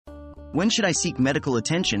When should I seek medical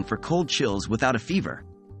attention for cold chills without a fever?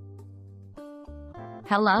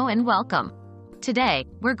 Hello and welcome. Today,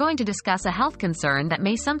 we're going to discuss a health concern that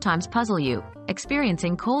may sometimes puzzle you,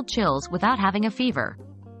 experiencing cold chills without having a fever.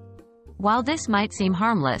 While this might seem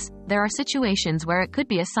harmless, there are situations where it could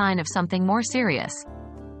be a sign of something more serious.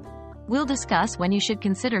 We'll discuss when you should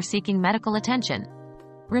consider seeking medical attention.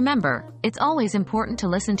 Remember, it's always important to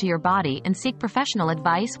listen to your body and seek professional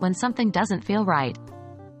advice when something doesn't feel right.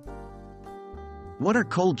 What are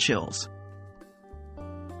cold chills?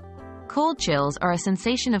 Cold chills are a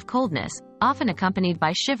sensation of coldness, often accompanied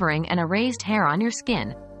by shivering and a raised hair on your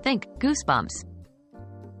skin. Think goosebumps.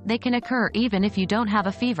 They can occur even if you don't have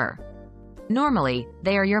a fever. Normally,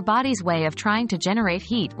 they are your body's way of trying to generate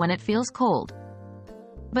heat when it feels cold.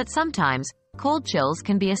 But sometimes, cold chills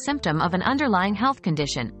can be a symptom of an underlying health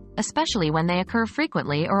condition, especially when they occur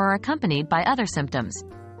frequently or are accompanied by other symptoms.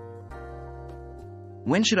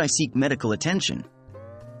 When should I seek medical attention?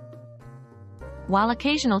 While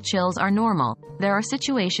occasional chills are normal, there are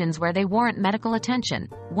situations where they warrant medical attention.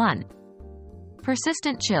 1.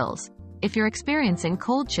 Persistent chills. If you're experiencing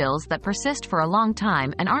cold chills that persist for a long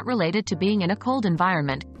time and aren't related to being in a cold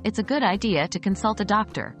environment, it's a good idea to consult a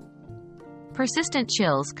doctor. Persistent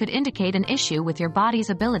chills could indicate an issue with your body's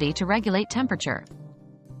ability to regulate temperature.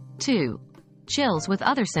 2. Chills with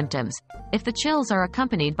other symptoms. If the chills are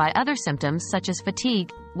accompanied by other symptoms such as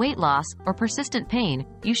fatigue, weight loss, or persistent pain,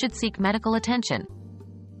 you should seek medical attention.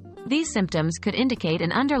 These symptoms could indicate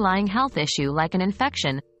an underlying health issue like an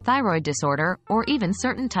infection, thyroid disorder, or even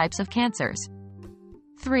certain types of cancers.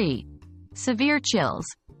 3. Severe chills.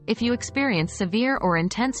 If you experience severe or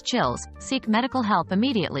intense chills, seek medical help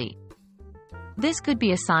immediately. This could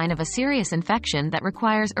be a sign of a serious infection that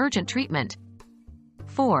requires urgent treatment.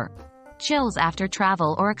 4. Chills after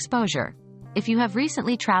travel or exposure. If you have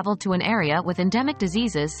recently traveled to an area with endemic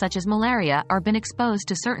diseases such as malaria or been exposed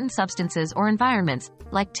to certain substances or environments,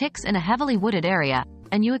 like ticks in a heavily wooded area,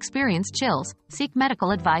 and you experience chills, seek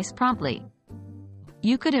medical advice promptly.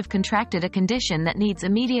 You could have contracted a condition that needs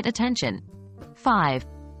immediate attention. 5.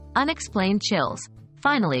 Unexplained chills.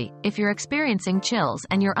 Finally, if you're experiencing chills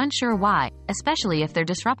and you're unsure why, especially if they're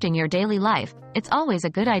disrupting your daily life, it's always a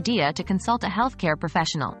good idea to consult a healthcare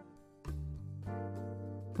professional.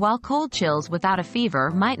 While cold chills without a fever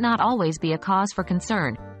might not always be a cause for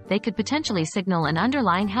concern, they could potentially signal an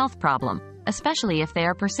underlying health problem, especially if they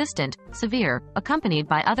are persistent, severe, accompanied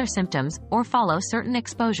by other symptoms, or follow certain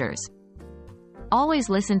exposures. Always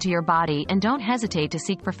listen to your body and don't hesitate to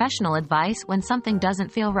seek professional advice when something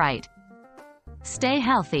doesn't feel right. Stay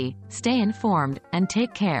healthy, stay informed, and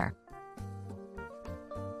take care.